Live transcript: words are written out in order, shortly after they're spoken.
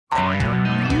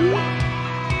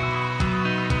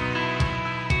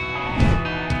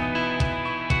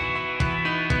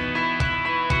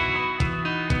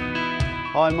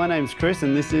Hi, my name's Chris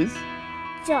and this is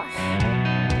Josh.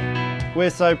 We're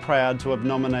so proud to have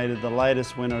nominated the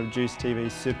latest winner of Juice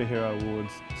TV's Superhero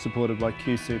Awards, supported by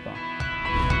QSuper.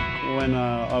 When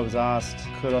I was asked,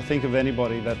 could I think of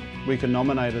anybody that we could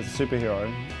nominate as a superhero,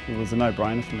 it was a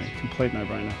no-brainer for me, complete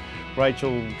no-brainer.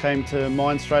 Rachel came to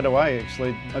mind straight away,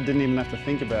 actually. I didn't even have to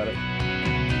think about it.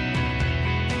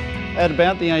 At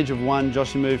about the age of 1,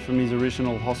 Joshie moved from his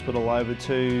original hospital over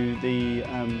to the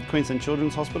Queensland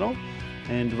Children's Hospital,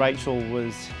 and Rachel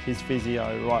was his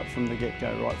physio right from the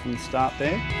get-go, right from the start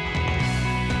there.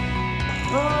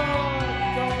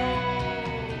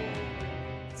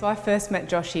 So I first met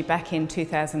Joshie back in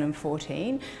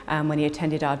 2014 when he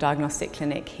attended our diagnostic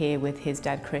clinic here with his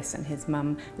dad Chris and his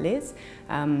mum Liz.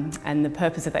 And the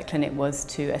purpose of that clinic was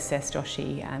to assess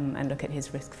Joshie and look at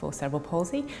his risk for cerebral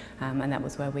palsy, and that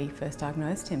was where we first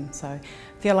diagnosed him. So I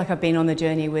feel like I've been on the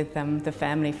journey with the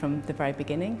family from the very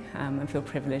beginning, and feel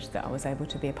privileged that I was able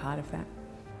to be a part of that.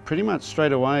 Pretty much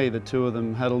straight away the two of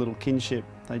them had a little kinship.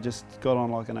 They just got on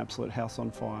like an absolute house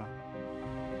on fire.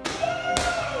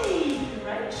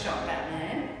 Shot that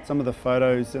man. Some of the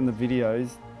photos and the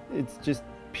videos, it's just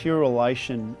pure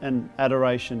elation and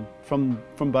adoration from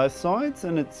both sides,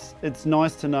 and it's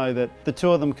nice to know that the two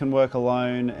of them can work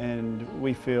alone and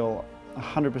we feel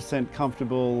 100%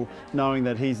 comfortable knowing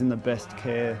that he's in the best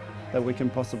care that we can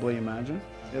possibly imagine.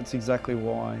 That's exactly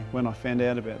why when I found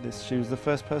out about this, she was the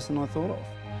first person I thought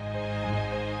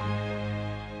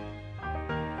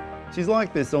of. She's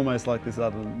like this, almost like this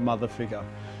other mother figure.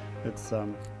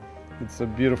 It's a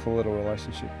beautiful little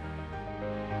relationship.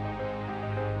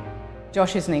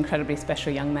 Josh is an incredibly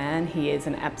special young man. He is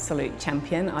an absolute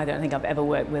champion. I don't think I've ever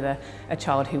worked with a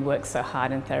child who works so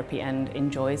hard in therapy and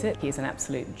enjoys it. He is an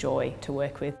absolute joy to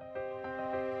work with.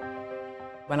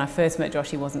 When I first met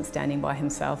Josh, he wasn't standing by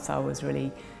himself, so I was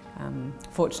really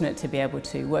fortunate to be able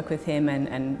to work with him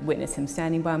and witness him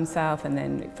standing by himself, and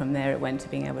then from there it went to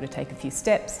being able to take a few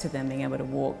steps to then being able to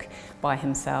walk by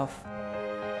himself.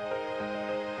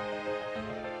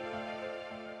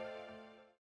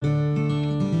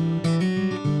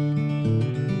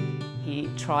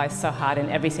 Tries so hard in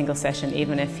every single session,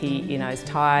 even if he is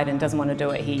tired and doesn't want to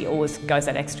do it, he always goes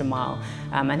that extra mile,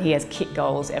 and he has kick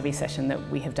goals every session that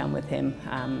we have done with him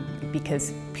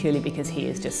purely because he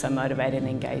is just so motivated and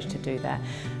engaged to do that.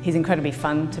 He's incredibly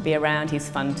fun to be around, he's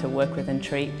fun to work with and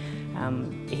treat.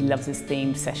 He loves his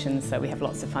themed sessions, so we have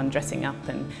lots of fun dressing up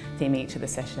and theming each of the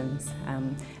sessions.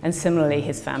 And similarly,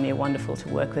 his family are wonderful to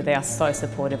work with. They are so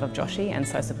supportive of Joshie and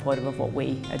so supportive of what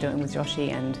we are doing with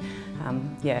Joshie, and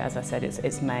yeah, as I said,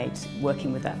 it's made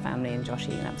working with that family and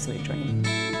Joshie an absolute dream.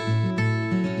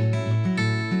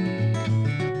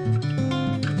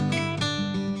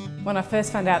 When I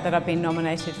first found out that I'd been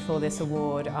nominated for this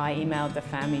award, I emailed the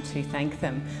family to thank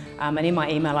them. And in my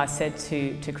email I said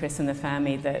to Chris and the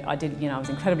family that I was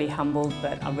incredibly humbled,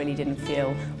 but I really didn't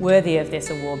feel worthy of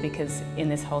this award because in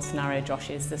this whole scenario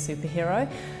Josh is the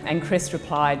superhero. And Chris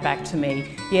replied back to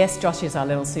me, yes, Josh is our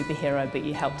little superhero, but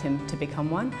you helped him to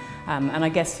become one. And I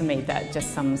guess for me that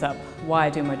just sums up why I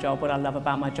do my job. What I love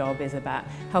about my job is about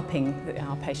helping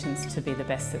our patients to be the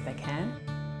best that they can.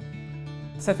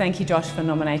 So thank you, Josh, for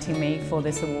nominating me for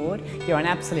this award. You're an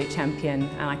absolute champion,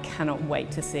 and I cannot wait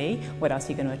to see what else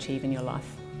you're going to achieve in your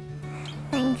life.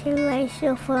 Thank you,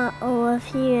 Rachel, for all of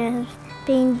you have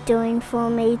been doing for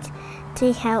me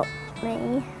to help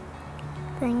me.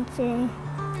 Thank you.